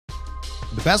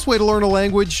The best way to learn a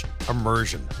language?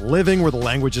 Immersion. Living where the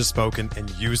language is spoken and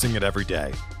using it every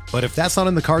day. But if that's not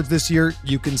in the cards this year,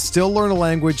 you can still learn a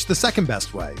language the second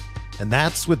best way, and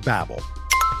that's with Babbel.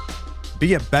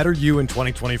 Be a better you in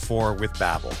 2024 with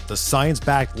Babbel, the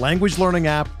science-backed language learning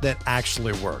app that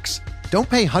actually works. Don't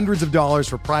pay hundreds of dollars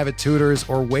for private tutors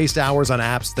or waste hours on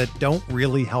apps that don't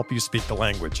really help you speak the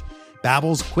language.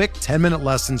 Babbel's quick 10-minute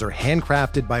lessons are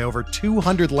handcrafted by over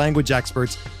 200 language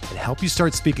experts and help you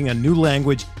start speaking a new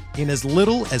language in as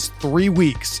little as 3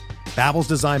 weeks. Babbel's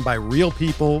designed by real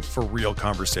people for real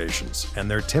conversations,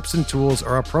 and their tips and tools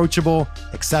are approachable,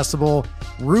 accessible,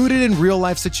 rooted in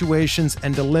real-life situations,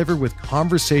 and delivered with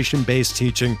conversation-based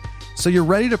teaching, so you're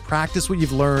ready to practice what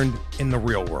you've learned in the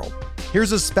real world.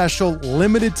 Here's a special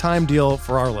limited-time deal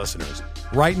for our listeners.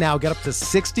 Right now, get up to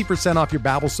 60% off your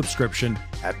Babbel subscription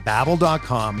at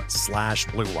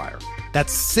babbel.com/Blue Wire.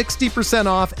 That's 60%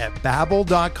 off at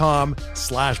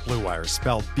babbel.com/Blue Wire,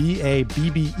 spelled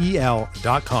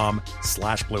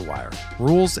BABBEL.com/Blue Wire.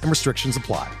 Rules and restrictions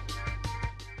apply.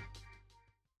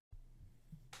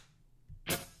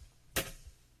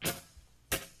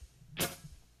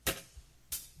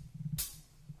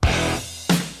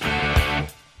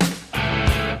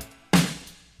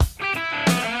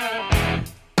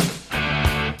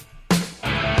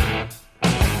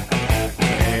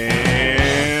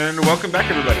 Welcome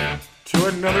back, everybody, to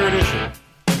another edition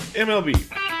of MLB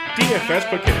DFS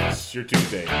Podcast, your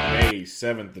Tuesday, May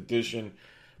 7th edition.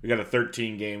 We got a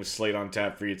 13-game slate on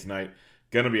tap for you tonight.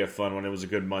 Gonna be a fun one. It was a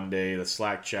good Monday. The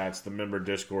Slack chats, the member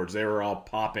discords, they were all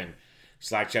popping.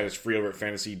 Slack chat is free over at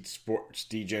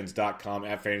FantasySportsDgens.com,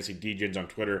 at FantasyDgens on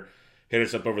Twitter. Hit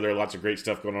us up over there. Lots of great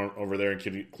stuff going on over there,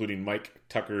 including Mike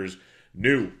Tucker's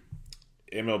new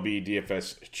MLB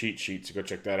DFS cheat sheet, so go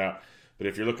check that out. But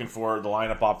if you're looking for the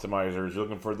lineup optimizers, you're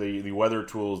looking for the weather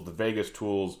tools, the Vegas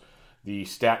tools, the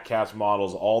StatCast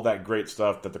models, all that great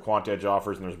stuff that the QuantEdge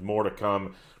offers, and there's more to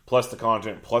come, plus the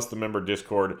content, plus the member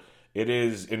Discord, it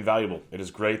is invaluable. It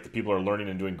is great. The people are learning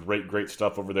and doing great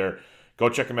stuff over there. Go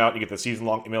check them out. You get the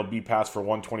season-long MLB pass for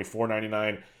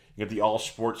 $124.99. You get the All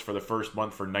Sports for the first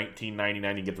month for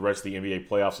 $19.99. You get the rest of the NBA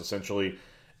playoffs, essentially,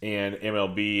 and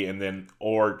MLB, and then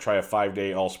or try a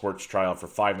 5-day All Sports trial for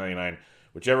 $5.99.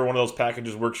 Whichever one of those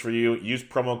packages works for you, use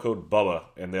promo code BUBBA,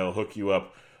 and they'll hook you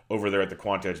up over there at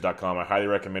thequantedge.com. I highly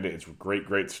recommend it. It's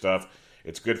great stuff.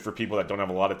 It's good for people that don't have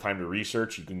a lot of time to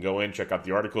research. You can go in, check out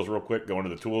the articles real quick, go into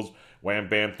the tools. Wham,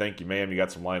 bam, thank you, ma'am. You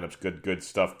got some lineups. Good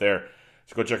stuff there.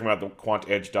 So go check them out at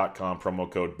thequantedge.com,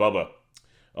 promo code BUBBA.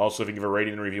 Also, if you give a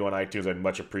rating and review on iTunes, I'd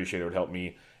much appreciate it. It would help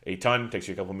me a ton. It takes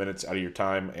you a couple minutes out of your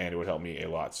time, and it would help me a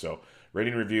lot. So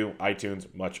rating and review, iTunes,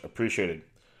 much appreciated.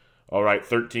 All right,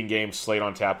 13-game slate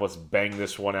on tap. Let's bang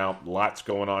this one out. Lots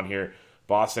going on here.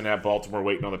 Boston at Baltimore,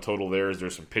 waiting on the total there.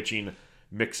 There's some pitching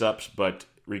mix-ups, but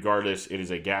regardless, it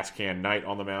is a gas can night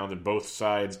on the mound on both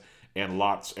sides, and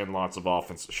lots of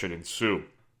offense should ensue.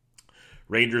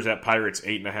 Rangers at Pirates,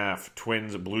 8.5.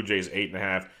 Twins, Blue Jays,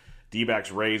 8.5. D-backs,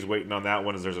 Rays, waiting on that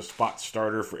one as there's a spot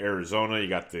starter for Arizona. You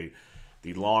got the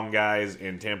long guys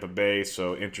in Tampa Bay,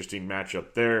 so interesting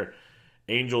matchup there.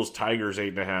 Angels, Tigers,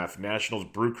 8.5. Nationals,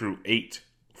 Brew Crew, 8.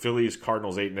 Phillies,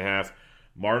 Cardinals, 8.5.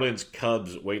 Marlins,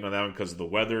 Cubs, waiting on that one because of the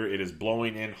weather. It is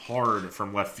blowing in hard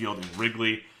from left field in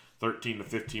Wrigley, 13 to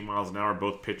 15 miles an hour.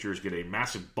 Both pitchers get a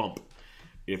massive bump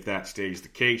if that stays the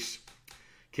case.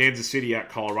 Kansas City at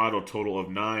Colorado, total of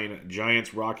 9.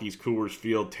 Giants, Rockies, Coors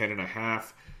Field,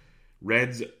 10.5.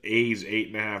 Reds, A's,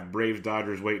 8.5. Braves,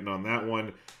 Dodgers, waiting on that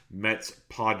one. Mets,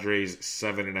 Padres,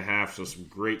 7.5. So some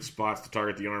great spots to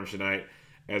target the arms tonight,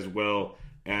 as well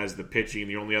as the pitching.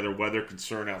 The only other weather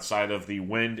concern outside of the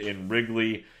wind in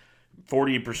Wrigley,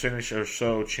 40% or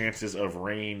so chances of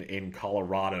rain in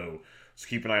Colorado. So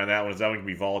keep an eye on that one, as that one can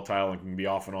be volatile and can be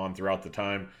off and on throughout the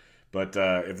time. But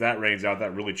if that rains out,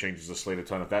 that really changes the slate a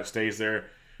ton. If that stays there,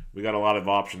 we got a lot of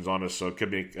options on us, so it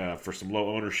could be for some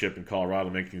low ownership in Colorado,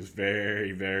 make things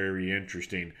very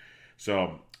interesting.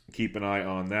 So keep an eye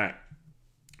on that.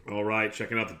 All right,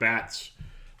 checking out the bats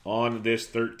on this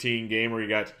 13-gamer. You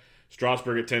got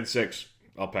Strasburg at 10-6.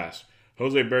 I'll pass.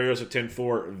 Jose Berrios at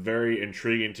 10-4. Very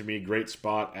intriguing to me. Great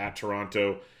spot at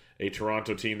Toronto. A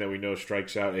Toronto team that we know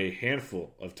strikes out a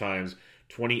handful of times,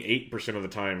 28% of the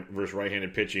time versus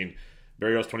right-handed pitching.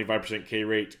 Berrios, 25% K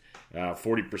rate,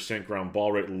 40% ground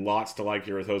ball rate. Lots to like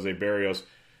here with Jose Berrios.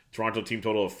 Toronto team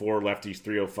total of 4, lefties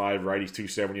 305, righties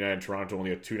 279. Toronto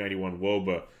only a 291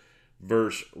 WOBA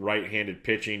versus right-handed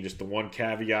pitching. Just the one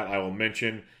caveat I will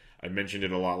mention. I mentioned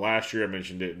it a lot last year. I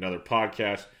mentioned it in another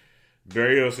podcast.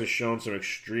 Berrios has shown some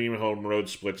extreme home road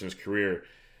splits in his career.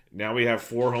 Now we have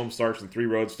 4 home starts and 3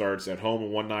 road starts. At home, a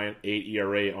 1.98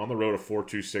 ERA. On the road, a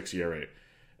 4.26 ERA.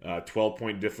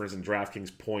 12-point difference in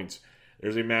DraftKings points.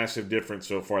 There's a massive difference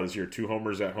so far this year. 2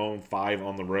 homers at home, 5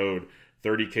 on the road.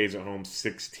 30 Ks at home,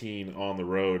 16 on the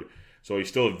road. So he's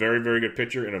still a very, very good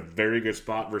pitcher in a very good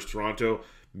spot versus Toronto.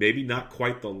 Maybe not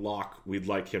quite the lock we'd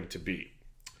like him to be.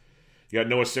 You got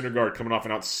Noah Syndergaard coming off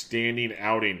an outstanding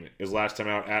outing his last time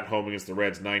out at home against the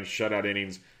Reds. 9 shutout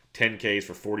innings, 10 Ks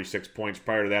for 46 points.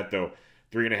 Prior to that, though,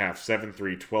 3.5,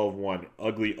 7-3, 12-1.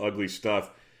 Ugly, ugly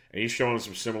stuff. And he's showing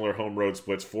some similar home road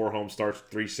splits. 4 home starts,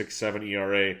 3.67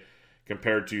 ERA,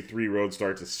 compared to 3 road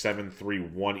starts, a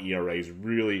 7.31 ERA. He's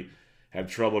really had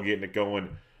trouble getting it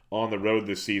going on the road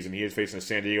this season. He is facing a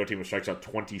San Diego team that strikes out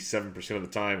 27% of the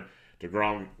time.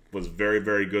 DeGrom was very,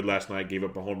 very good last night. Gave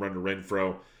up a home run to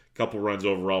Renfroe. Couple runs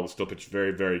overall, but still pitched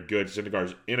very, very good.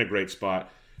 Syndergaard's in a great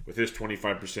spot with his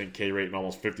 25% K rate and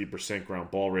almost 50% ground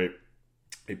ball rate.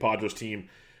 A Padres team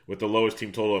with the lowest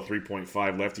team total of 3.5.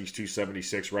 Lefties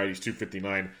 276, righties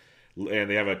 259, and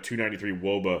they have a 293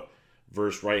 WOBA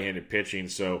versus right-handed pitching.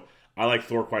 So I like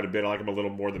Thor quite a bit. I like him a little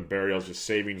more than Berrios, just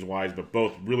savings-wise, but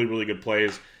both really, really good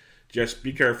plays. Just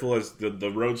be careful as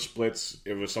the road splits.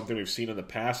 It was something we've seen in the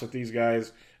past with these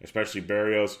guys, especially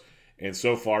Berrios, and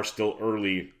so far still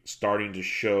early, starting to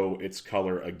show its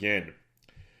color again.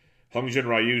 Hyun-Jin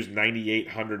Ryu's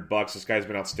 $9,800. This guy's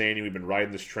been outstanding. We've been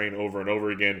riding this train over and over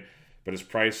again, but his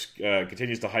price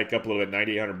continues to hike up a little bit.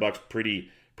 $9,800, pretty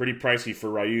pricey for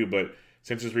Ryu, but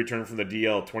since his return from the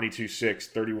DL, 22-6,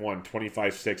 31,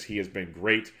 25-6, he has been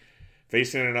great.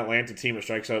 Facing an Atlanta team that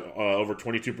strikes out over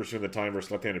 22% of the time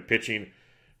versus left-handed pitching.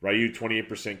 Ryu,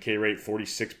 28% K rate,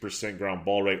 46% ground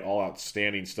ball rate, all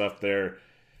outstanding stuff there.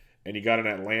 And you got an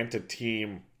Atlanta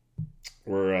team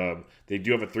where they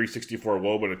do have a 364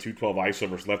 WOBA and a 212 ISO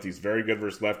versus lefties. Very good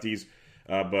versus lefties.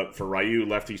 But for Ryu,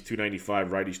 lefties 295,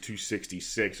 righties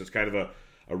 266. So it's kind of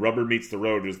a rubber meets the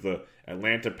road. Does the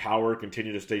Atlanta power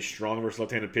continue to stay strong versus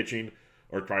left-handed pitching,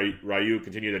 or Ryu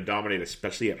continue to dominate,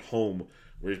 especially at home,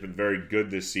 where he's been very good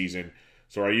this season?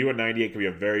 So Ryu at 98 can be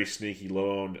a very sneaky,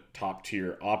 low-owned,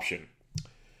 top-tier option.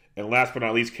 And last but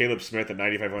not least, Caleb Smith at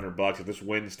 $9,500. If this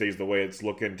win stays the way it's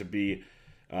looking to be,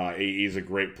 he's a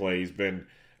great play. He's been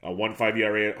a 1.5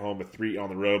 ERA at home, a 3 on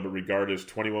the road, but regardless,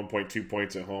 21.2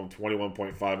 points at home,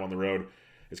 21.5 on the road.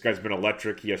 This guy's been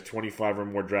electric. He has 25 or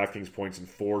more DraftKings points in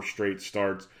 4 straight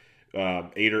starts,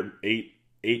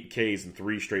 8 Ks in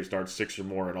 3 straight starts, 6 or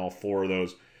more in all 4 of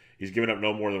those. He's given up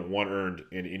no more than 1 earned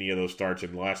in any of those starts.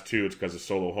 In the last 2, it's because of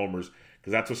solo homers,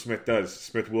 because that's what Smith does.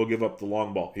 Smith will give up the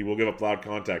long ball. He will give up loud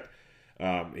contact.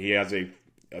 He has a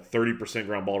 30%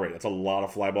 ground ball rate. That's a lot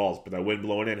of fly balls, but that wind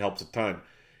blowing in helps a ton.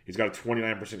 He's got a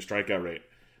 29% strikeout rate.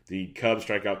 The Cubs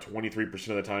strike out 23%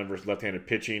 of the time versus left-handed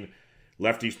pitching.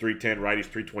 Lefties 310, righties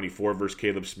 324 versus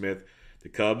Caleb Smith. The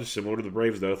Cubs, similar to the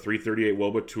Braves though, 338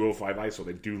 WOBA, 205 ISO.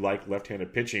 They do like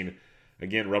left-handed pitching.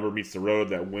 Again, rubber meets the road.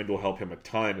 That wind will help him a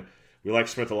ton. We like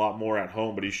Smith a lot more at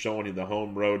home, but he's showing you the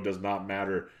home road does not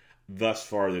matter thus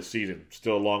far this season.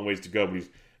 Still a long ways to go, but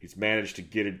he's managed to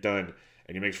get it done,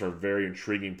 and he makes for a very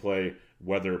intriguing play,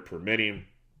 weather permitting.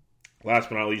 Last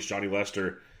but not least, Johnny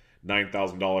Lester,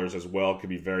 $9,000 as well. Could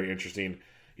be very interesting.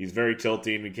 He's very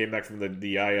tilting. He came back from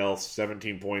the IL,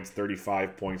 17 points,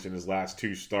 35 points in his last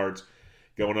 2 starts.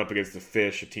 Going up against the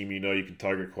Fish, a team you can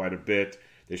target quite a bit.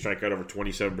 They strike out over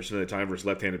 27% of the time versus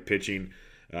left-handed pitching.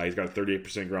 He's got a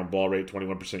 38% ground ball rate,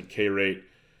 21% K rate.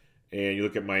 And you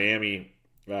look at Miami,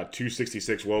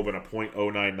 266 WOBA and a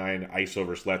 .099 ISO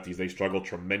versus lefties. They struggle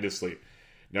tremendously.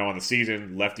 Now on the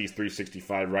season, lefties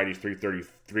 365, righties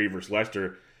 333 versus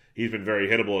Lester. He's been very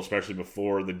hittable, especially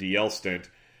before the DL stint.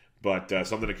 But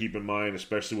something to keep in mind,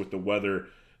 especially with the weather,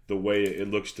 the way it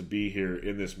looks to be here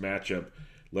in this matchup.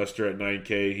 Lester at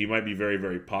 9K, he might be very,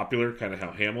 very popular, kind of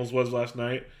how Hamels was last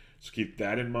night. So keep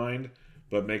that in mind,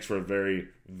 but makes for a very,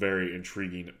 very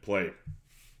intriguing play.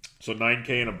 So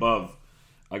 9K and above,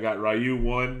 I got Ryu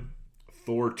 1,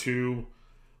 Thor 2,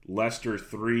 Lester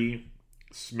 3,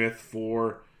 Smith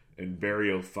 4, and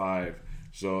Berrios 5.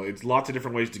 So it's lots of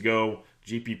different ways to go.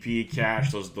 GPP,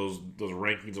 cash, those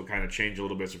rankings will kind of change a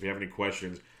little bit. So if you have any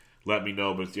questions, let me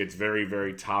know. But it's very,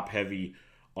 very top-heavy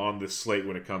on this slate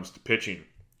when it comes to pitching.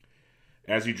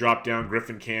 As you drop down,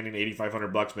 Griffin Canning,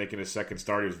 $8,500, making his second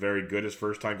start. He was very good his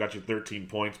first time. Got you 13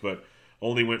 points, but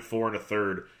only went 4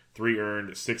 1/3. 3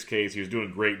 earned, 6 Ks. He was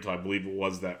doing great until I believe it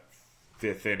was that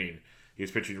 5th inning. He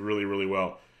was pitching really, really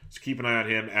well. So keep an eye on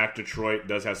him. At Detroit,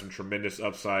 does have some tremendous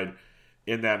upside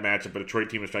in that matchup. But Detroit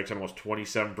team strikes out almost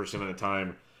 27% of the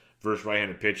time versus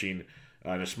right-handed pitching.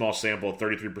 In a small sample,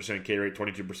 33% K rate,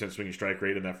 22% swinging strike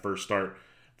rate in that first start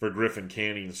for Griffin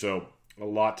Canning. So a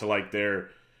lot to like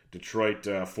there. Detroit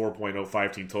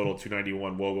 4.05 team total,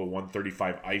 291 WOBA,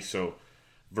 135 ISO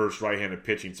versus right-handed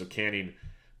pitching. So Canning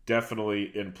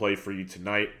definitely in play for you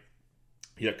tonight.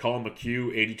 You got Colin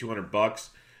McHugh,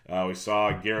 $8,200. We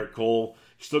saw Garrett Cole.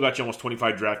 He still got you almost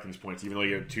 25 DraftKings points, even though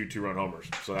you had two-run homers.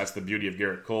 So that's the beauty of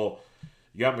Garrett Cole.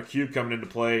 You got McHugh coming into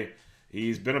play.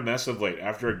 He's been a mess of late.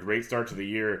 After a great start to the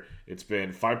year, it's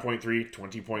been 5.3,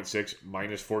 20.6,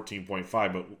 minus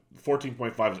 14.5. But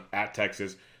 14.5 is at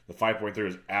Texas. The 5.3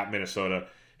 is at Minnesota.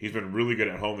 He's been really good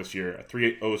at home this year. A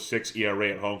 3.06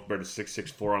 ERA at home compared to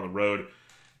 6.64 on the road.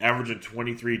 Averaging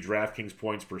 23 DraftKings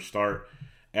points per start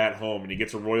at home. And he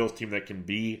gets a Royals team that can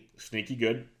be sneaky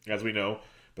good, as we know.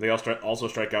 But they also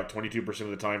strike out 22% of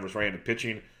the time versus right-handed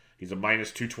pitching. He's a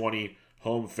minus 220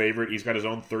 home favorite. He's got his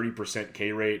own 30%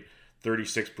 K rate,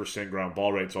 36% ground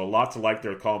ball rate. So a lot to like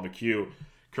there with Colin McHugh.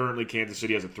 Currently, Kansas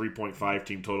City has a 3.5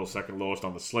 team total, second lowest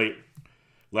on the slate.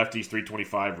 Lefties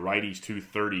 325, righties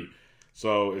 230.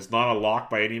 So it's not a lock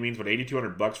by any means, but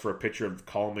 $8,200 for a pitcher of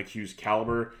Colin McHugh's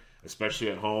caliber, especially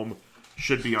at home,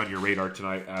 should be on your radar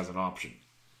tonight as an option.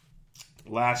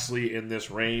 Lastly, in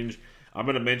this range, I'm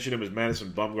going to mention him as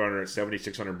Madison Bumgarner at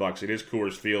 $7,600. It is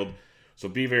Coors Field, so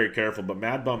be very careful. But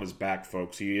Mad Bum is back,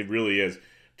 folks. He really is.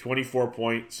 24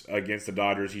 points against the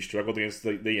Dodgers. He struggled against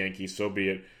the Yankees, so be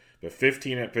it. But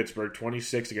 15 at Pittsburgh,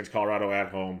 26 against Colorado at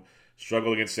home,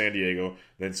 struggled against San Diego.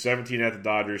 Then 17 at the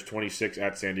Dodgers, 26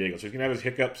 at San Diego. So he's going to have his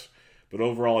hiccups, but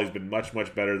overall he's been much,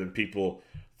 much better than people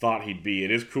thought he'd be.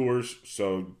 It is Coors,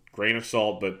 so grain of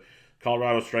salt, but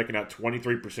Colorado's striking out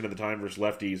 23% of the time versus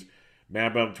lefties.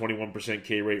 Mad Bum, 21%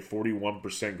 K rate,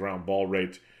 41% ground ball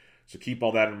rate. So keep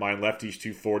all that in mind. Lefties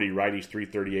 240, righties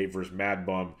 338 versus Mad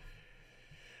Bum.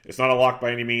 It's not a lock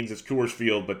by any means. It's Coors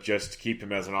Field, but just keep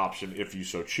him as an option if you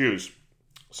so choose.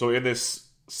 So in this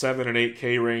 7 and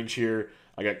 8K range here,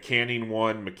 I got Canning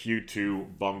 1, McHugh 2,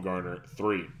 Bumgarner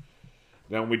 3.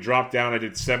 Now when we drop down, I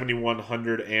did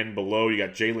 7,100 and below. You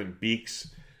got Jalen Beeks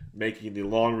making the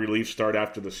long relief start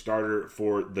after the starter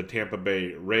for the Tampa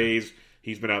Bay Rays.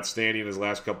 He's been outstanding in his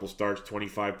last couple starts,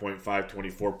 25.5,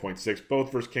 24.6,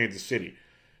 both versus Kansas City.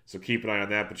 So keep an eye on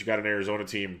that. But you got an Arizona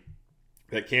team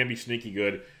that can be sneaky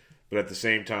good, but at the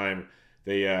same time,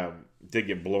 they did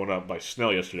get blown up by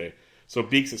Snell yesterday. So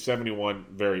Beeks at 71,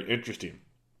 very interesting.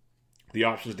 The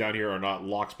options down here are not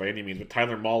locks by any means, but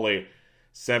Tyler Mahle,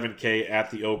 7K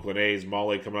at the Oakland A's.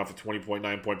 Mahle coming off a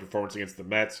 20.9 point performance against the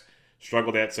Mets.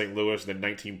 Struggled at St. Louis, then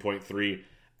 19.3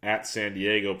 at San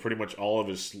Diego. Pretty much all of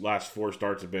his last 4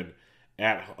 starts have been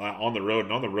at on the road,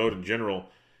 and on the road in general,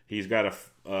 he's got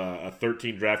a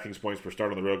 13 DraftKings points per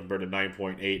start on the road compared to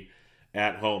 9.8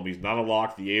 at home. He's not a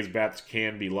lock. The A's bats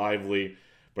can be lively,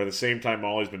 but at the same time,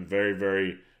 Mahle's been very,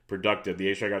 very productive. The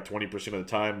A's strike out 20% of the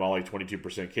time. Mahle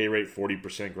 22% K rate,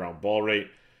 40% ground ball rate.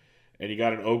 And you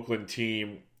got an Oakland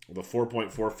team with a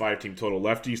 4.45 team total.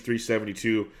 Lefties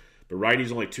 372, but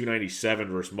righties only 297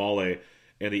 versus Mahle.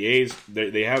 And the A's,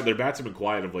 they have their bats have been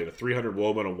quiet of late. A 300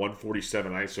 WOBA and a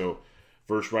 147 ISO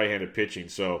versus right-handed pitching.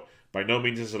 So by no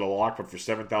means is it a lock, but for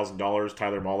 $7,000,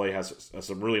 Tyler Mahle has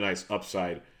some really nice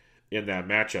upside in that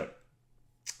matchup.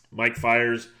 Mike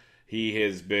Fiers, he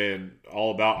has been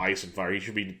all about ice and fire. He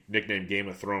should be nicknamed Game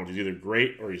of Thrones. He's either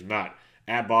great or he's not.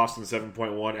 At Boston,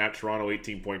 7.1. At Toronto,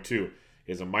 18.2.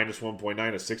 He has a minus 1.9,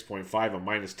 a 6.5, a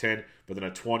minus 10, but then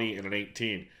a 20 and an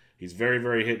 18. He's very,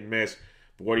 very hit and miss.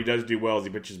 But what he does do well is he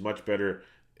pitches much better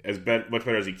as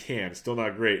he can. Still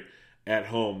not great at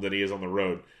home than he is on the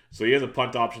road. So he has a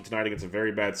punt option tonight against a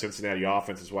very bad Cincinnati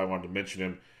offense. That's why I wanted to mention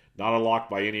him. Not a lock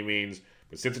by any means,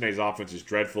 but Cincinnati's offense is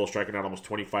dreadful, striking out almost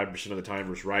 25% of the time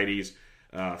versus righties.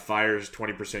 Fiers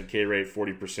 20% K rate,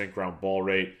 40% ground ball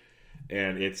rate.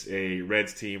 And it's a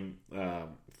Reds team,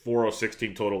 406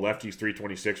 team total. Lefties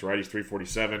 326, righties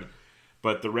 347.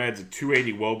 But the Reds, a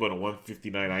 280 WOBA and a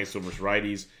 159 ISO versus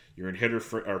righties. You're in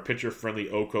pitcher-friendly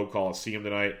Oko Coliseum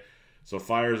tonight. So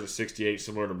Fiers at 68,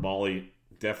 similar to Mahle,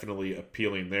 definitely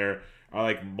appealing there. I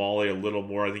like Mahle a little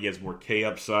more. I think he has more K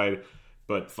upside,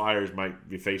 but Fiers might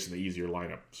be facing the easier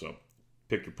lineup. So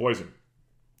pick your poison.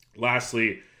 Lastly,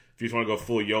 if you just want to go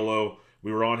full YOLO,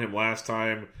 we were on him last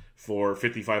time for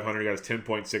 5,500. He got his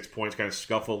 10.6 points, kind of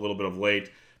scuffled a little bit of late.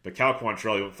 But Cal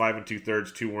Quantrill, he went 5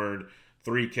 2/3, 2 earned,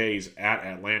 3 Ks at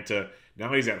Atlanta.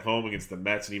 Now he's at home against the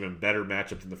Mets, an even better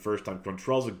matchup than the first time.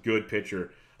 Quantrill's a good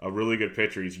pitcher, a really good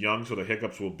pitcher. He's young, so the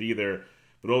hiccups will be there.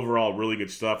 But overall, really good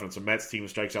stuff. And it's a Mets team that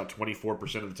strikes out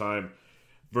 24% of the time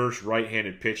versus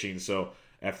right-handed pitching. So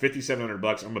at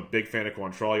 $5,700, I'm a big fan of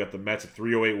Quantrill. You got the Mets at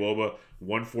 308 WOBA,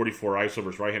 144 ISO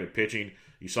versus right-handed pitching.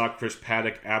 You saw Chris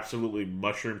Paddock absolutely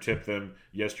mushroom tip them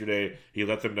yesterday. He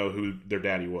let them know who their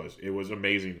daddy was. It was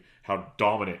amazing how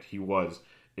dominant he was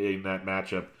in that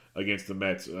matchup against the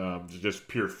Mets. Just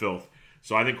pure filth.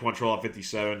 So I think Quantrill at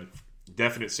 57,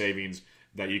 definite savings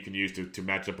that you can use to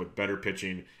match up with better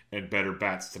pitching and better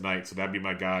bats tonight. So that'd be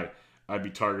my guy I'd be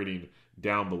targeting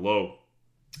down below.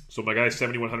 So my guys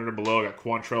 7,100 and below, I got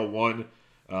Quantrill 1,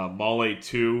 Mole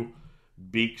 2,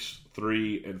 Beeks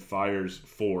 3, and Fiers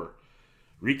 4.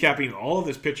 Recapping all of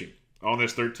this pitching on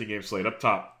this 13-game slate. Up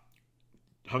top,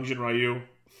 Hyun-Jin Ryu,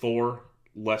 Thor,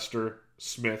 Lester,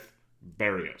 Smith,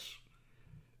 Barrios.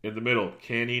 In the middle,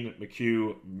 Canning,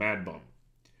 McHugh, Madbum.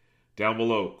 Down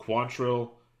below,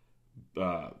 Quantrill,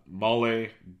 Mole,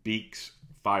 Beeks,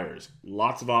 Fiers.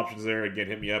 Lots of options there. Again,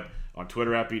 hit me up on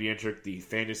Twitter at BDentric, the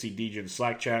Fantasy Degen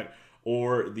Slack chat,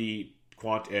 or the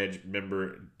Quant Edge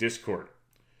member Discord.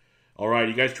 All right,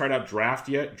 you guys tried out Draft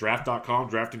yet? Draft.com,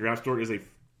 Draft and Draft Store, is an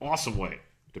awesome way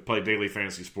to play daily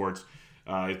fantasy sports.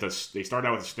 They start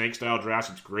out with snake-style drafts.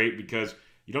 It's great because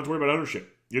you don't have to worry about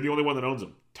ownership. You're the only one that owns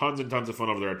them. Tons and tons of fun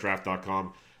over there at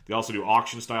Draft.com. They also do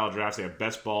auction-style drafts. They have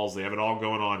best balls. They have it all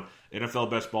going on. NFL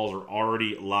best balls are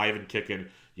already live and kicking.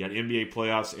 You got NBA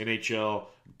playoffs, NHL,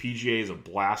 PGA is a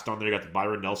blast on there. You got the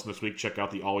Byron Nelson this week. Check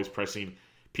out the Always Pressing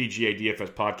PGA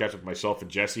DFS podcast with myself and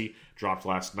Jesse. Dropped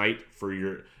last night for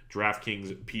your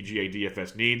DraftKings PGA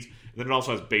DFS needs. And then it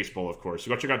also has baseball, of course. So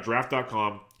go check out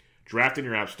Draft.com, Draft in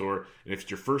your app store. And if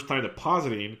it's your first time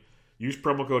depositing, use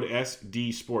promo code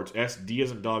SDSports. SD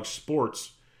as in dog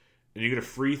sports. And you get a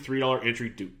free $3 entry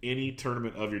to any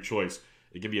tournament of your choice.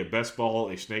 It can be a best ball,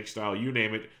 a snake style, you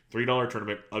name it. $3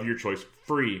 tournament of your choice,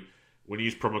 free when you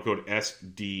use promo code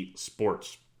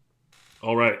SDSports.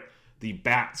 All right, the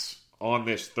bats on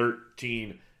this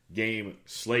 13-game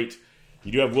slate.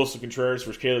 You do have Wilson Contreras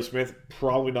versus Caleb Smith.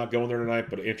 Probably not going there tonight,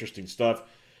 but interesting stuff.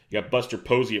 You got Buster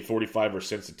Posey at 45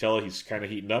 versus Sensatella. He's kind of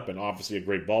heating up and obviously a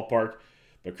great ballpark.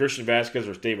 But Christian Vasquez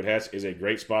versus David Hess is a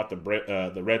great spot.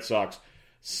 The Red Sox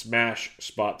smash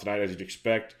spot tonight, as you'd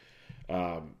expect.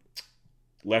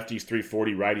 Lefties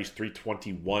 340, righties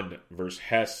 321 versus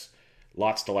Hess.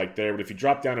 Lots to like there. But if you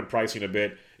drop down in pricing a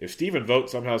bit, if Stephen Vogt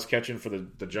somehow is catching for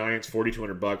the Giants,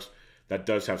 $4,200, that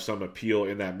does have some appeal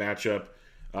in that matchup.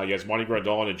 You have Monty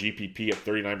Grandal in a GPP at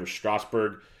 39 versus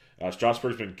Strasburg.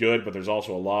 Strasburg's been good, but there's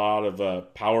also a lot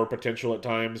of power potential at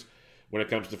times when it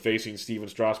comes to facing Steven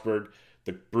Strasburg.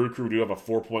 The Brew Crew do have a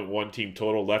 4.1 team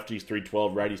total. Lefties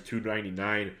 312, righties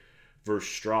 299 versus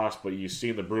Strauss. But you see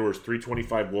in the Brewers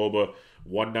 325 WOBA,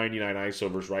 199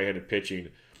 ISO versus right-handed pitching.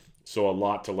 So a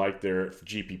lot to like there for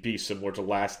GPP, similar to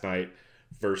last night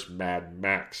versus Mad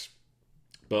Max.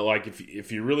 But like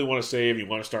if you really want to save, you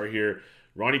want to start here.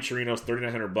 Ronnie Chirinos,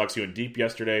 $3,900. He went deep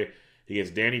yesterday. He gets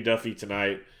Danny Duffy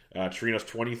tonight. Chirinos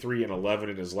 23-11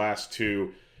 in his last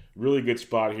two. Really good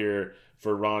spot here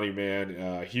for Ronnie,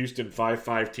 man. Houston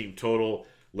 5-5 team total.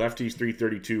 Lefties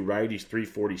 332, righties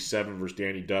 347 versus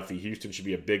Danny Duffy. Houston should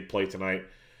be a big play tonight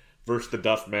versus the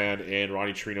Duff man, and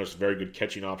Ronnie Chirinos, very good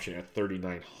catching option at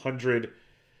 3,900.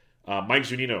 Mike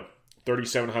Zunino,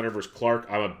 3,700 versus Clark.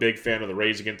 I'm a big fan of the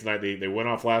Rays again tonight. They went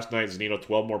off last night. Zunino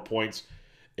 12 more points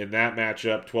in that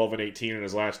matchup, 12 and 18 in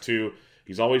his last two.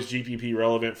 He's always GPP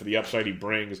relevant for the upside he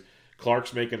brings.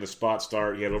 Clark's making the spot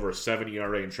start. He had over a 7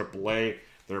 ERA in AAA.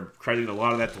 They're crediting a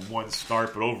lot of that to one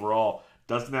start, but overall,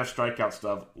 doesn't have strikeout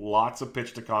stuff. Lots of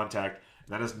pitch to contact.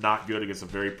 And that is not good against a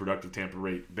very productive Tampa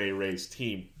Bay Rays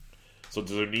team. So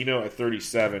Zunino at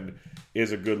 37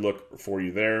 is a good look for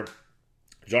you there.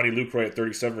 Johnny Lucroy at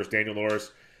 37 versus Daniel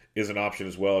Norris is an option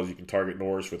as well, as you can target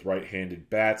Norris with right-handed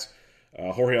bats.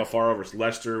 Jorge Alfaro versus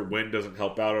Lester. Win doesn't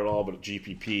help out at all, but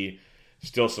GPP,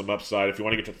 still some upside. If you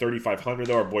want to get to 3,500,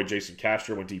 though, our boy Jason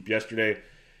Castro went deep yesterday.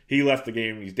 He left the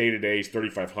game. He's day-to-day. He's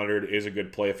 3,500. Is a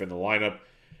good play if in the lineup.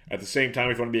 At the same time,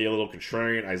 if you want to be a little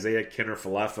contrarian, Isaiah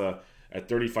Kiner-Falefa at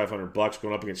 $3,500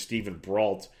 going up against Steven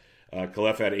Brault.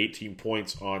 Falefa had 18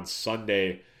 points on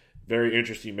Sunday. Very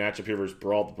interesting matchup here versus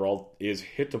Brault. Brault is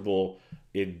hittable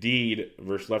indeed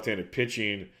versus left-handed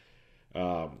pitching,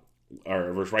 or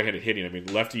versus right-handed hitting. I mean,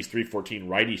 lefties 314,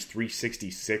 righties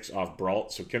 366 off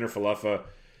Brault. So Kiner-Falefa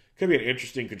could be an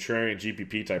interesting contrarian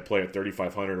GPP type play at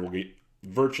 3,500. Will be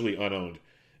virtually unowned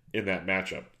in that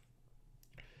matchup.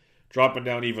 Dropping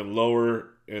down even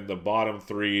lower in the bottom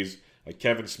threes, like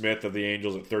Kevin Smith of the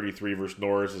Angels at 33 versus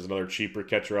Norris is another cheaper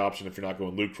catcher option if you're not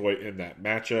going Lucroy in that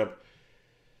matchup.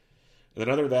 And then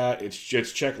other than that, it's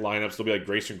just check lineups. There'll be like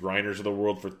Grayson Grinders of the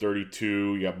world for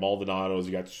 32. You got Maldonados,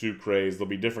 you got Sucres. There'll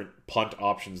be different punt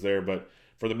options there, but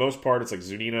for the most part, it's like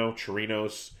Zunino,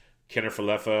 Chirinos,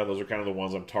 Kiner-Falefa. Those are kind of the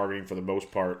ones I'm targeting for the most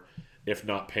part, if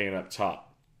not paying up top.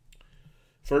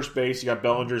 First base, you got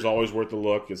Bellinger's always worth a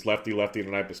look. It's lefty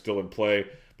tonight, but still in play.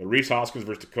 But Rhys Hoskins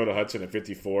versus Dakota Hudson at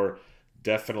 54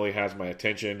 definitely has my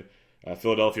attention.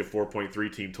 Philadelphia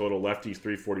 4.3 team total. Lefties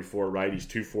 344, righties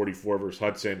 244 versus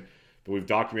Hudson. But we've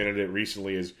documented it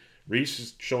recently as Reese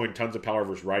is showing tons of power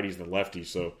versus righties than lefties.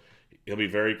 So he'll be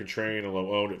very contrarian and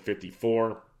low owned at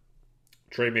 54.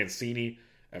 Trey Mancini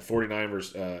at 49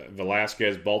 versus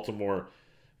Velasquez. Baltimore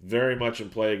very much in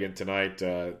play again tonight.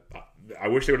 I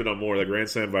wish they would have done more. The grand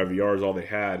slam by VR is all they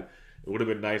had. It would have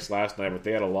been nice last night, but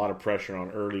they had a lot of pressure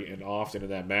on early and often in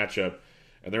that matchup.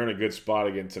 And they're in a good spot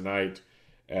again tonight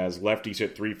as lefties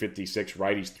hit 356,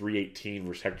 righties 318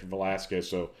 versus Hector Velasquez.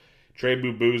 So Trey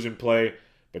Boo Boo's in play,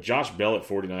 but Josh Bell at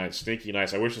 49, sneaky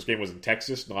nice. I wish this game was in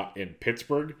Texas, not in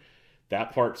Pittsburgh.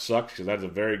 That part sucks because that's a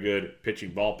very good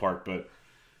pitching ballpark, but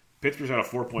Pittsburgh's got a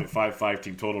 4.55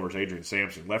 team total versus Adrian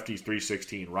Sampson. Lefties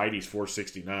 316, righties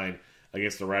 469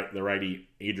 against the righty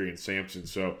Adrian Sampson.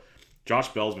 So Josh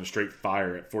Bell's been straight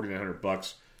fire at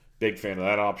 $4,900. Big fan of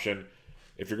that option.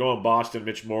 If you're going Boston,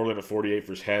 Mitch Moreland at 48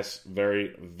 versus Hess,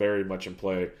 very, very much in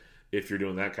play if you're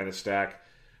doing that kind of stack.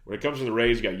 When it comes to the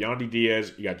Rays, you got Yandy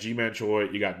Diaz, you got Ji-Man Choi,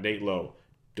 you got Nate Lowe.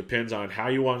 Depends on how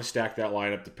you want to stack that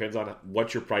lineup. Depends on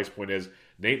what your price point is.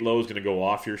 Nate Lowe is going to go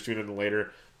off here sooner than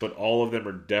later, but all of them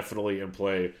are definitely in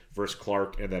play versus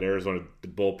Clark and that Arizona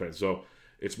bullpen. So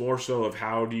it's more so of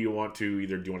how do you want to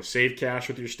either do you want to save cash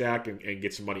with your stack and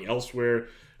get some money elsewhere?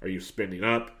 Are you spending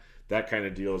up? That kind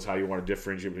of deal is how you want to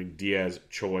differentiate between Diaz,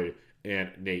 Choi, and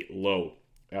Nate Lowe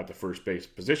at the first base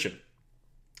position.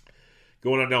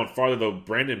 Going on down farther though,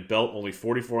 Brandon Belt only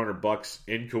 $4,400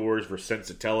 in Coors versus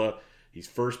Sensatella. He's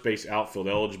first base outfield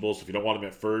eligible, so if you don't want him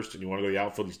at first and you want to go to the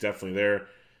outfield, he's definitely there.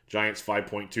 Giants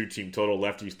 5.2 team total,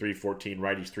 lefties 314,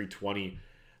 righties 320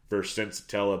 versus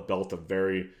Sensatella. Belt a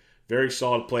very, very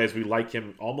solid play as we like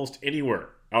him almost anywhere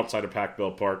outside of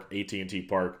Pac-Bell Park, AT&T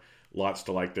Park. Lots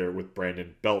to like there with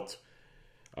Brandon Belt.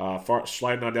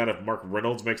 Sliding on down, if Mark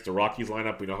Reynolds makes the Rockies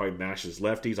lineup, we know how he mashes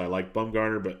lefties. I like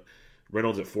Bumgarner, but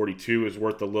Reynolds at 42 is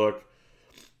worth a look.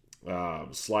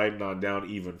 Sliding on down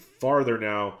even farther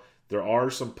now, there are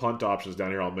some punt options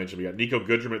down here I'll mention. We got Nico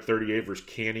Goodrum at 38 versus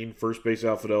Canning, first base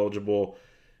outfield eligible.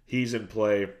 He's in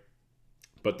play.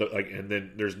 But and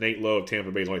then there's Nate Lowe of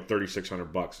Tampa Bay, is only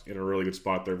 $3,600 in a really good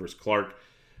spot there versus Clark.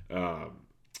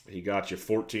 He got you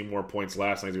 14 more points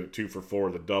last night. He went 2 for 4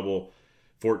 with a double,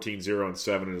 14, 0, and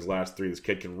 7 in his last 3. This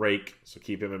kid can rake, so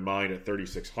keep him in mind at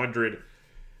 $3,600.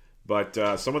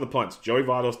 But some of the punts. Joey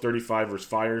Votto's 35 versus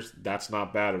Fires. That's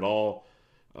not bad at all.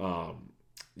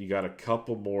 You got a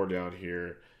couple more down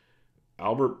here.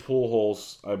 Albert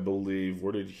Pujols, I believe.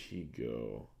 Where did he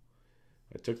go?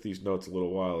 I took these notes a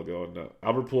little while ago. And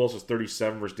Albert Pujols is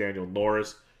 37 versus Daniel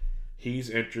Norris. He's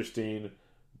interesting,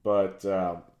 but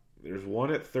there's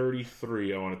one at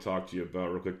 33 I want to talk to you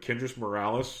about real quick. Kendrys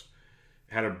Morales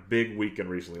had a big weekend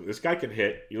recently. This guy can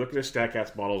hit. You look at his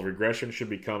StatCast models, regression should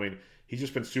be coming. He's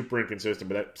just been super inconsistent,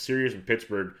 but that series in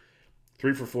Pittsburgh,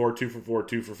 3 for 4, 2 for 4,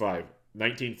 2 for 5,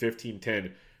 19, 15,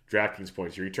 10 DraftKings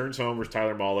points. He returns home versus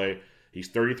Tyler Mahle. He's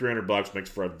 $3,300, makes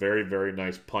for a very, very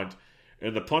nice punt.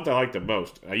 And the punt I like the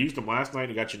most. I used him last night.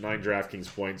 He got you 9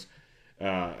 DraftKings points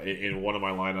in one of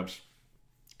my lineups.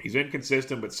 He's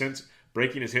inconsistent, but since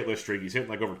breaking his hit list streak, he's hitting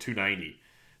like over 290.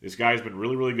 This guy's been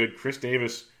really, really good. Chris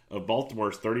Davis of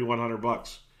Baltimore is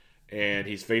 $3,100. And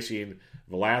he's facing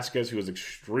Velasquez, who is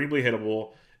extremely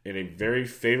hittable in a very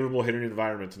favorable hitting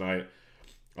environment tonight.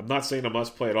 I'm not saying a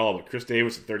must play at all, but Chris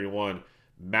Davis at 31,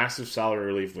 massive salary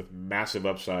relief with massive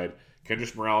upside.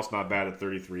 Kendrys Morales not bad at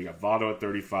 33. You got Votto at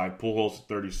 35, Pujols at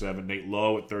 37, Nate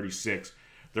Lowe at 36.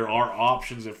 There are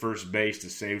options at first base to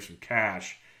save some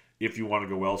cash if you want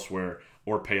to go elsewhere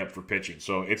or pay up for pitching.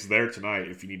 So it's there tonight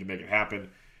if you need to make it happen.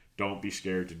 Don't be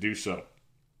scared to do so.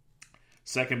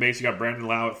 Second base, you got Brandon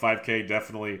Lau at 5K,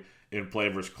 definitely in play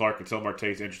versus Clark. Until Marte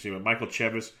is interesting. But Michael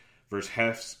Chavis versus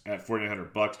Hess at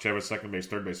 $4,900. Chavis, second base,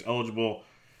 third base eligible.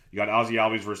 You got Ozzie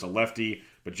Albies versus a lefty.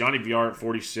 But Johnny VR at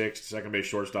 46, second base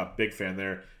shortstop, big fan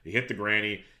there. He hit the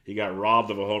granny. He got robbed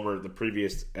of a homer the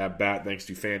previous at-bat thanks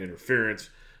to fan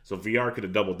interference. So VR could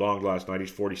have double donged last night.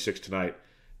 He's 46 tonight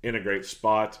in a great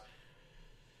spot.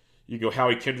 You go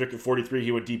Howie Kendrick at 43.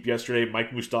 He went deep yesterday.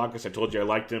 Mike Moustakas, I told you I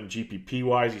liked him.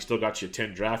 GPP-wise, he still got you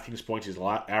 10 DraftKings points. He's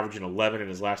averaging 11 in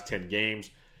his last 10 games.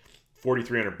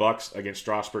 $4,300 against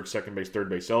Strasburg, second base, third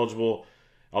base eligible.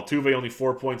 Altuve only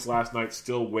 4 points last night.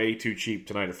 Still way too cheap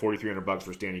tonight at $4,300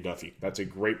 versus Danny Duffy. That's a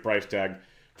great price tag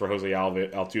for Jose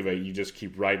Altuve. You just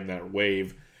keep riding that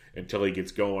wave until he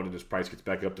gets going and his price gets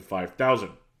back up to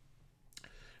 $5,000.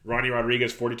 Ronnie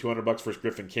Rodriguez, $4,200 versus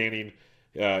Griffin Canning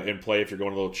in play if you're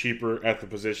going a little cheaper at the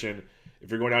position. If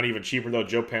you're going down even cheaper, though,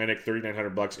 Joe Panik,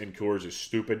 $3,900 in Coors is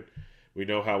stupid. We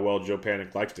know how well Joe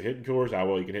Panik likes to hit in Coors, how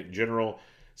well he can hit in general.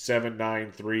 7,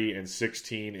 9, 3, and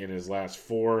 16 in his last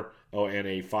 4. and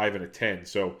a 5 and a 10.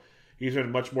 So he's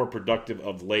been much more productive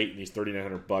of late, and he's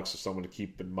 $3,900, so someone to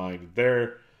keep in mind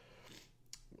there.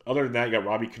 Other than that, you got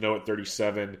Robbie Cano at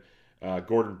 37,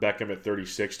 Gordon Beckham at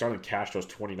 36, Starlin Castro's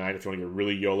 29 if you want to get a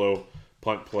really YOLO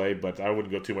punt play, but I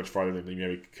wouldn't go too much farther than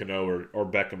maybe Cano or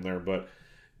Beckham there, but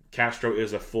Castro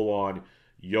is a full-on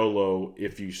YOLO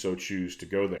if you so choose to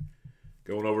go there.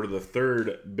 Going over to the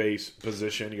third base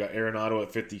position, you got Arenado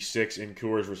at 56 in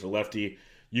Coors versus a lefty,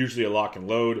 usually a lock and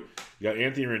load. You got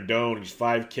Anthony Rendon, he's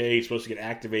 5K, he's supposed to get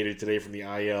activated today from the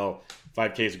IL.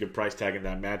 5K is a good price tag in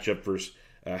that matchup versus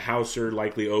Hauser,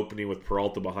 likely opening with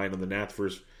Peralta behind on the Nats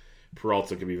versus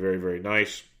Peralta could be very, very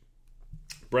nice.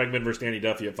 Bregman versus Danny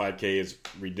Duffy at 5K is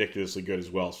ridiculously good as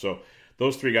well. So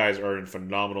those three guys are in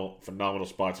phenomenal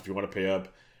spots. If you want to pay up,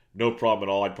 no problem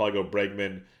at all. I'd probably go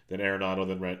Bregman, then Arenado,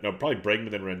 then probably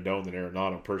Bregman, then Rendon, then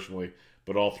Arenado personally.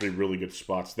 But all three really good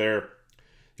spots there.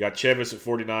 You got Chavis at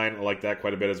 49. I like that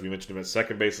quite a bit, as we mentioned him at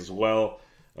second base as well.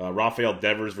 Rafael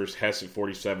Devers versus Hess at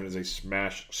 47 is a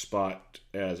smash spot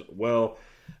as well.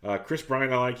 Chris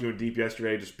Bryant, I like you in deep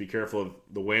yesterday. Just be careful of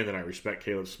the wind, and I respect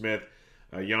Caleb Smith.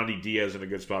 Yandy Diaz in a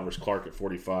good spot versus Clark at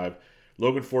 45.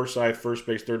 Logan Forsythe, first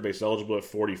base, third base eligible at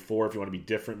 44 if you want to be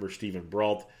different versus Steven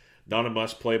Brault. Not a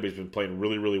must play, but he's been playing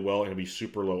really, really well and he'll be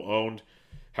super low owned.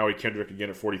 Howie Kendrick again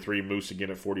at 43. Moose again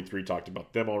at 43. Talked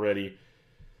about them already.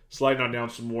 Sliding on down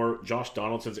some more. Josh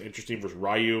Donaldson's interesting versus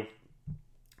Ryu.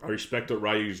 I respect what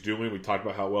Ryu's doing. We talked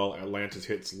about how well Atlantis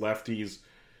hits lefties.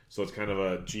 So it's kind of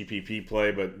a GPP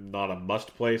play, but not a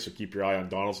must play. So keep your eye on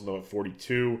Donaldson, though, at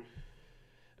 42.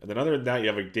 And then other than that, you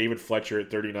have a David Fletcher at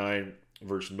 39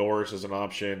 versus Norris as an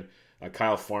option.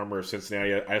 Kyle Farmer of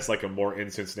Cincinnati. I just like him more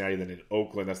in Cincinnati than in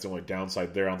Oakland. That's the only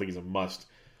downside there. I don't think he's a must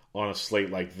on a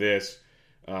slate like this.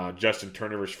 Justin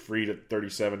Turner versus Fried at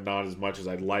 37, not as much as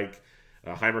I'd like.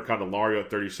 Heimer Candelario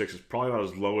at 36 is probably not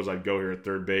as low as I'd go here at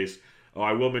third base. Oh,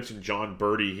 I will mention John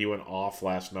Birdie. He went off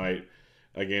last night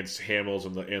against Hamels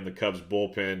and the Cubs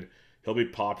bullpen. He'll be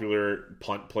popular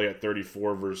punt play at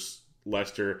 34 versus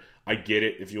Lester. I get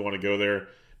it if you want to go there.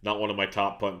 Not one of my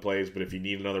top punt plays, but if you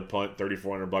need another punt,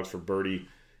 $3,400 for Birdie,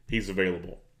 he's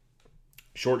available.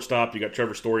 Shortstop, you got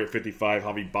Trevor Story at 55,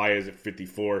 Javi Baez at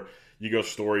 54. You go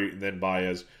Story and then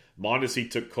Baez. Mondesi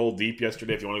took cold deep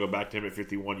yesterday. If you want to go back to him at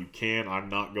 51, you can. I'm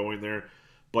not going there,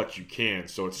 but you can.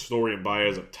 So it's Story and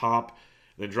Baez up top.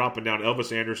 And then dropping down,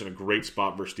 Elvis Anderson, a great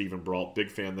spot versus Steven Brault. Big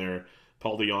fan there.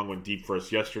 Paul DeJong went deep for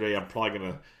us yesterday. I'm probably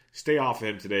going to stay off of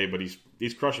him today, but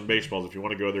he's crushing baseballs. If you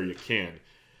want to go there, you can.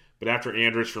 But after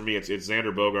Andrus, for me, it's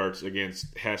Xander Bogaerts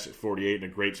against Hess at 48 in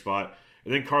a great spot.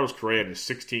 And then Carlos Correa in his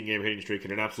 16-game hitting streak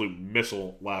hit an absolute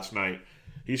missile last night.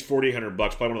 He's $4,800,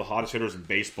 probably one of the hottest hitters in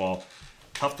baseball.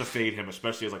 Tough to fade him,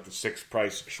 especially as like the sixth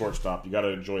price shortstop. You got to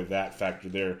enjoy that factor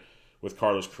there with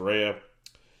Carlos Correa.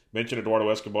 Mentioned Eduardo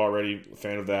Escobar already, a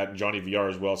fan of that. And Johnny VR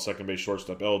as well, second base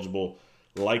shortstop eligible.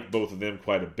 Like both of them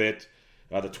quite a bit.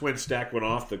 The twin stack went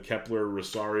off. The Kepler,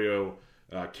 Rosario,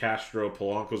 Castro,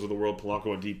 Polanco's of the world. Polanco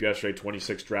went deep yesterday,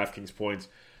 26 DraftKings points.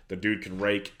 The dude can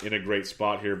rake in a great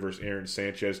spot here versus Aaron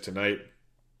Sanchez tonight.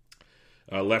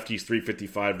 Lefties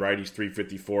 355, righties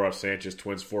 354 off Sanchez.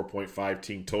 Twins 4.5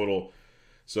 team total.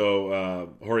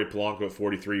 So Jorge Polanco at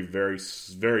 43, very,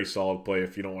 very solid play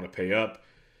if you don't want to pay up.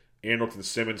 Andrelton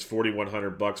Simmons,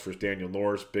 $4,100 versus Daniel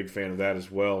Norris. Big fan of that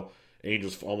as well.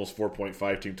 Angels almost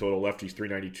 4.5 team total. Lefties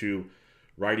 392,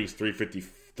 righties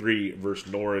 353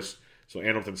 versus Norris. So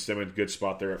Andrelton Simmons, good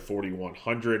spot there at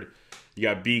 4,100. You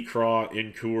got B. Craw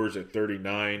in Coors at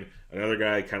 39. Another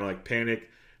guy kind of like Panic.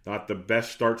 Not the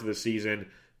best start to the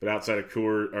season, but outside of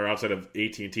Coors or outside of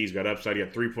AT&T's got upside. He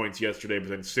had 3 points yesterday, but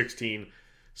then 16,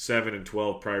 7, and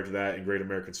 12 prior to that in Great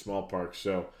American Small Park.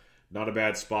 So not a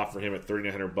bad spot for him at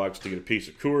 $3,900 to get a piece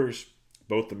of Coors.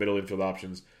 Both the middle infield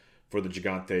options for the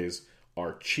Gigantes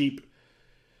are cheap.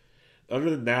 Other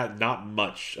than that, not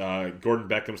much. Gordon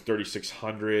Beckham's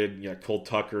 3,600. Yeah, Cole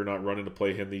Tucker not running to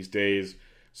play him these days.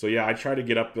 So yeah, I try to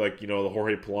get up like the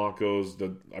Jorge Polanco's.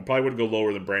 I probably wouldn't go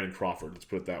lower than Brandon Crawford. Let's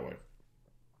put it that way.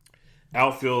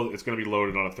 Outfield, it's going to be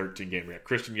loaded on a 13-game. We got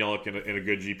Christian Yelich in a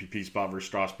good GPP spot versus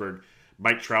Strasburg.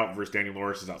 Mike Trout versus Daniel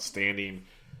Norris is outstanding.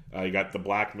 You got the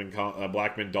Blackman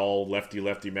Dahl lefty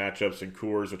matchups and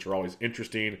Coors, which are always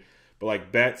interesting. But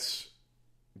like Betts,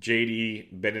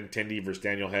 JD, Benintendi versus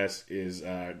Daniel Hess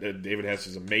David Hess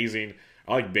is amazing.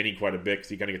 I like Benny quite a bit because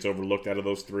he kind of gets overlooked out of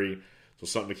those three. So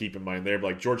something to keep in mind there. But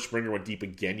like George Springer went deep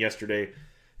again yesterday.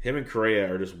 Him and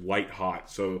Correa are just white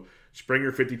hot. So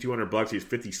Springer $5,200. He was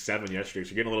 57 yesterday. So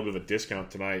you're getting a little bit of a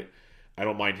discount tonight. I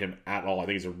don't mind him at all. I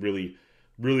think he's a really,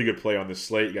 really good play on this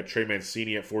slate. You got Trey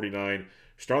Mancini at 49.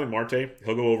 Starling Marte,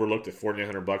 he'll go overlooked at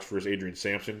 $4,900 for his Adrian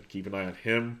Sampson. Keep an eye on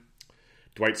him.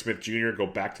 Dwight Smith Jr., go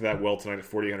back to that well tonight at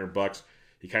 $4,800.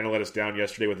 He kind of let us down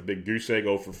yesterday with a big goose egg,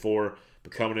 0 for 4,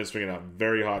 but coming in swinging a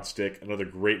very hot stick. Another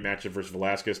great matchup versus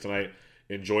Velasquez tonight.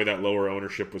 Enjoy that lower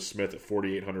ownership with Smith at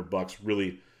 $4,800.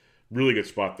 Really, really good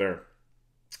spot there.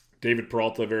 David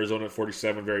Peralta of Arizona at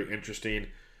 47, very interesting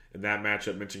in that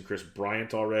matchup. Mentioned Chris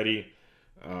Bryant already.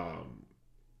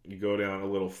 You go down a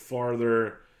little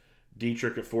farther.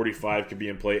 Dietrich at 45 could be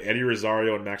in play. Eddie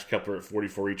Rosario and Max Kepler at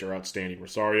 44 each are outstanding.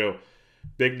 Rosario,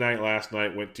 big night last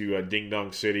night, went to Ding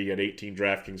Dong City at 18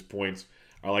 DraftKings points.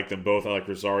 I like them both. I like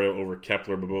Rosario over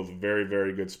Kepler, but both very,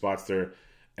 very good spots there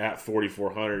at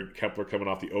 4,400. Kepler coming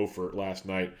off the offer last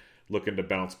night, looking to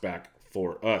bounce back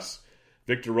for us.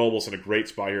 Victor Robles in a great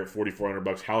spot here at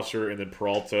 $4,400. Hauser and then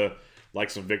Peralta. Like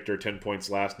some Victor, 10 points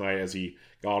last night as he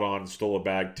got on and stole a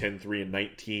bag, 10, 3, and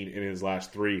 19 in his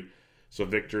last 3. So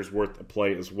Victor's worth a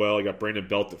play as well. You got Brandon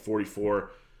Belt at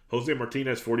 44. Jose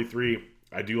Martinez, 43.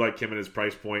 I do like him at his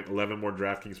price point. 11 more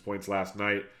DraftKings points last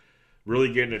night.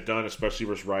 Really getting it done, especially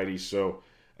versus righties. So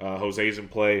Jose's in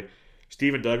play.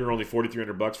 Steven Duggar, only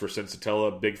 $4,300 for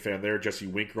Sensatella. Big fan there. Jesse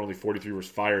Winker, only 43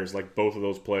 versus Fires. Like both of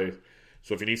those plays.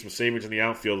 So if you need some savings in the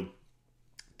outfield,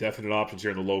 definite options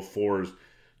here in the low 4s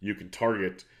you can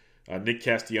target. Nick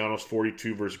Castellanos,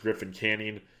 42 versus Griffin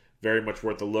Canning. Very much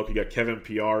worth a look. You got Kevin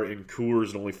PR in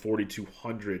Coors at only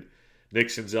 4,200. Nick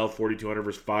Senzel, 4,200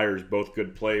 versus Fires. Both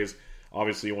good plays.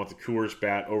 Obviously, you want the Coors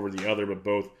bat over the other, but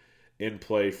both in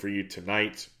play for you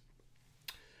tonight.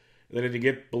 And then if you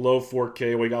get below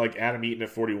 4K, well, you got like Adam Eaton at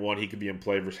 41. He could be in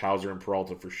play versus Hauser and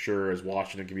Peralta for sure, as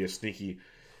Washington could be a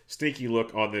sneaky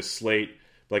look on this slate.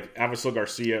 Like Avisail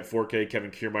Garcia at 4K,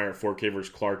 Kevin Kiermaier at 4K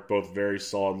versus Clark, both very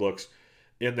solid looks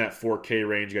in that 4K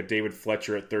range. You got David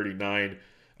Fletcher at 39.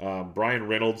 Brian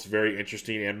Reynolds, very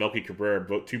interesting, and Melky Cabrera,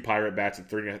 both 2 Pirate bats at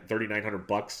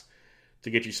 $3,900 to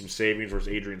get you some savings versus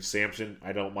Adrian Sampson.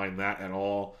 I don't mind that at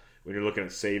all when you're looking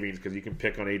at savings because you can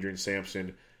pick on Adrian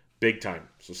Sampson big time.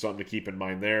 So something to keep in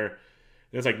mind there. And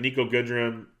it's like Nico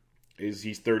Goodrum,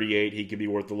 he's 38. He could be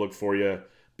worth the look for you.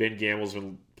 Ben Gamble's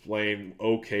been playing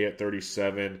okay at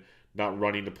 37. Not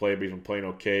running to play, but he's been playing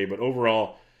okay. But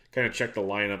overall, kind of check the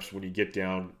lineups when you get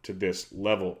down to this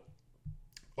level.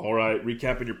 All right,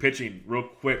 recapping your pitching real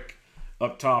quick.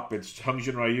 Up top, it's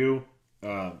Hyun-Jin Ryu,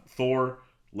 Thor,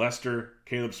 Lester,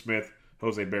 Caleb Smith,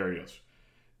 Jose Barrios.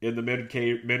 In the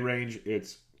mid-range,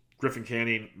 it's Griffin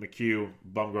Canning, McHugh,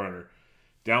 Bumgarner.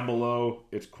 Down below,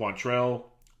 it's Quantrell,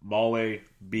 Mole,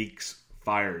 Beeks,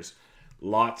 Fires.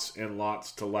 Lots and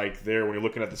lots to like there. When you're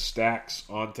looking at the stacks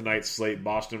on tonight's slate,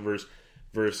 Boston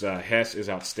versus Hess is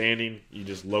outstanding. You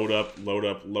just load up.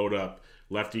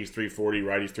 Lefties 340,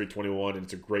 righties 321, and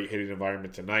it's a great hitting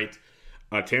environment tonight.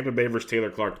 Tampa Bay versus Taylor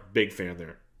Clark, big fan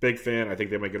there. Big fan. I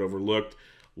think they might get overlooked.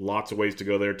 Lots of ways to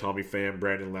go there. Tommy Pham,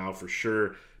 Brandon Lau for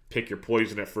sure. Pick your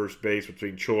poison at first base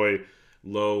between Choi,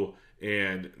 Lowe,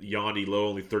 and Yandy. Lowe,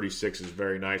 only 36, is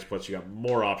very nice. Plus, you got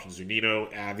more options.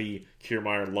 Zunino, Avi,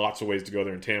 Kiermaier, lots of ways to go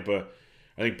there in Tampa.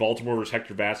 I think Baltimore versus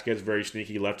Hector Vasquez, very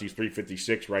sneaky. Lefties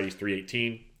 356, righties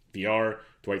 318. VR,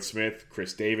 Dwight Smith,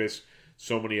 Chris Davis.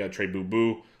 So many Trey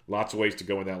Boo. Lots of ways to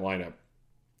go in that lineup.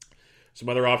 Some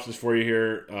other options for you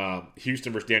here.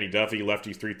 Houston versus Danny Duffy.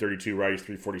 Lefties 332, righties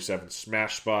 347.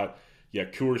 Smash spot. Yeah,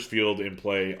 Coors Field in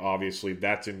play, obviously.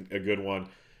 That's a good one.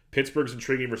 Pittsburgh's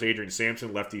intriguing versus Adrian Sampson.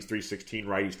 Lefties 316,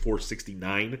 righties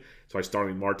 469. So I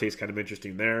Starling Marte's kind of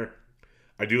interesting there.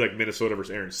 I do like Minnesota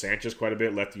versus Aaron Sanchez quite a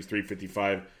bit. Lefties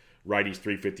 355, righties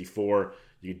 354.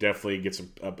 You can definitely get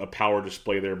a power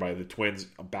display there by the Twins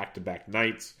back-to-back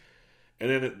nights. And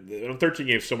then on 13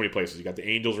 games, so many places. You got the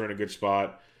Angels are in a good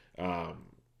spot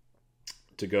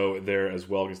to go there as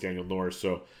well against Daniel Norris.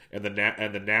 So and the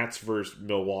Nats versus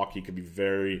Milwaukee could be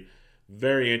very,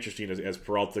 very interesting as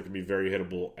Peralta can be very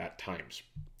hittable at times.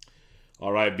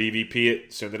 All right, BVP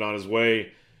it, send it on his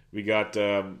way. We got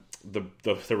the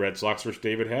Red Sox versus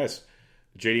David Hess.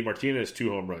 JD Martinez 2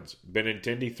 home runs.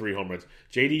 Benintendi 3 home runs.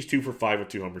 JD's 2 for 5 with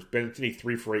 2 homers. Benintendi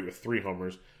 3 for 8 with 3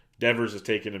 homers. Devers has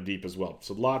taken him deep as well.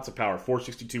 So lots of power.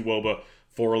 462 WOBA,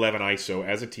 411 ISO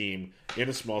as a team in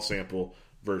a small sample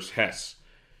versus Hess.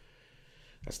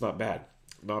 That's not bad.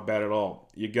 Not bad at all.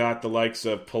 You got the likes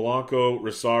of Polanco,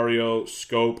 Rosario,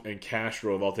 Scope, and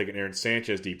Castro have all taken Aaron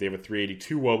Sanchez deep. They have a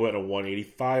 382 WOBA and a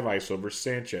 185 ISO versus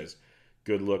Sanchez.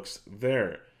 Good looks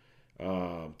there.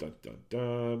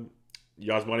 Yasmani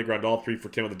Grandal, 3 for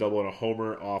 10 with a double and a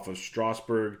homer off of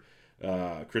Strasburg.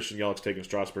 Christian Yelich taking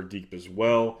Strasburg deep as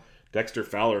well. Dexter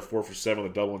Fowler, 4 for 7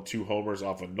 with a double and 2 homers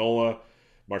off of Nola.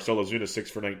 Marcell Ozuna,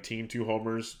 6 for 19, 2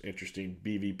 homers. Interesting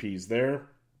BVPs there.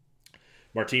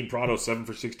 Martin Prado, 7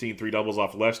 for 16, 3 doubles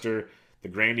off Lester. The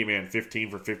Grandy Man, 15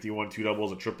 for 51, 2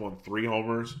 doubles, a triple, and 3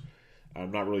 homers.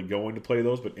 I'm not really going to play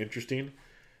those, but interesting.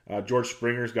 George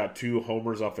Springer's got 2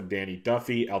 homers off of Danny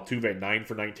Duffy. Altuve 9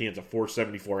 for 19. It's a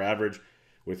 474 average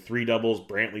with 3 doubles.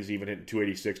 Brantley's even hitting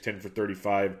 286, 10 for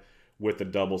 35 with the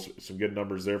doubles. Some good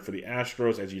numbers there for the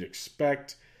Astros, as you'd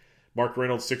expect. Mark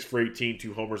Reynolds 6 for 18,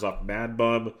 2 homers off Mad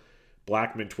Bum.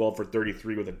 Blackman 12 for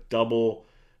 33 with a double.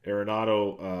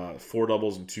 Arenado 4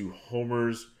 doubles and 2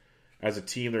 homers. As a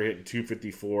team, they're hitting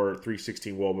 254,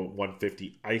 316 WOBA,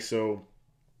 150 ISO.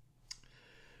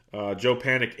 Joe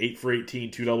Panik, 8 for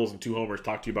 18, 2 doubles and 2 homers.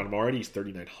 Talked to you about him already. He's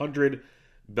 3,900.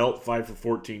 Belt, 5 for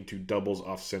 14, 2 doubles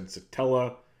off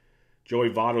Sensatella. Joey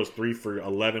Votto's 3 for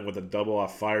 11 with a double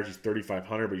off Fires. He's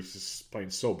 3,500, but he's just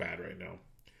playing so bad right now.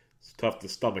 It's tough to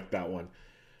stomach that one.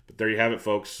 But there you have it,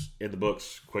 folks. In the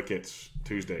books. Quick Hits,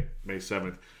 Tuesday, May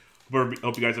 7th.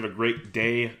 Hope you guys have a great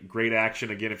day, great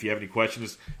action. Again, if you have any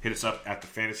questions, hit us up at the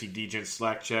Fantasy DGen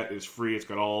Slack chat. It's free. It's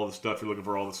got all the stuff you're looking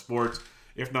for, all the sports.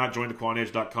 If not, join the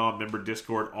QuantEdge.com member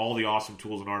Discord. All the awesome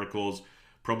tools and articles.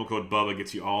 Promo code BUBBA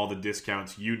gets you all the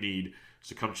discounts you need.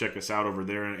 So come check us out over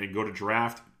there and go to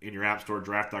Draft in your app store,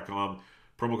 draft.com.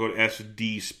 Promo code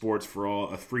SD Sports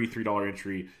for a free $3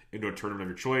 entry into a tournament of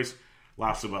your choice.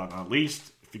 Last but not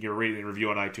least, if you get a rating and review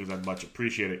on iTunes, I'd much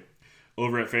appreciate it.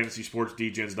 Over at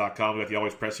FantasySportsDgens.com, we got the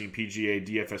always pressing PGA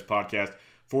DFS podcast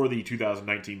for the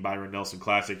 2019 Byron Nelson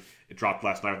Classic. It dropped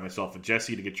last night with myself and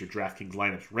Jesse to get your DraftKings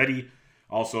lineups ready.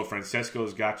 Also,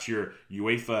 Francesco's got your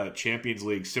UEFA Champions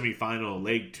League semifinal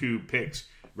Leg 2 picks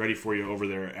ready for you over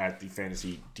there at the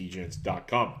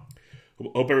FantasyDgens.com.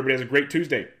 Hope everybody has a great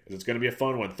Tuesday, as it's going to be a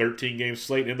fun one. 13-game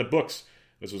slate in the books.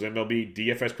 This was MLB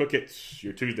DFS Quick Hits,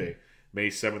 your Tuesday, May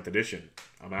 7th edition.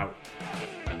 I'm out.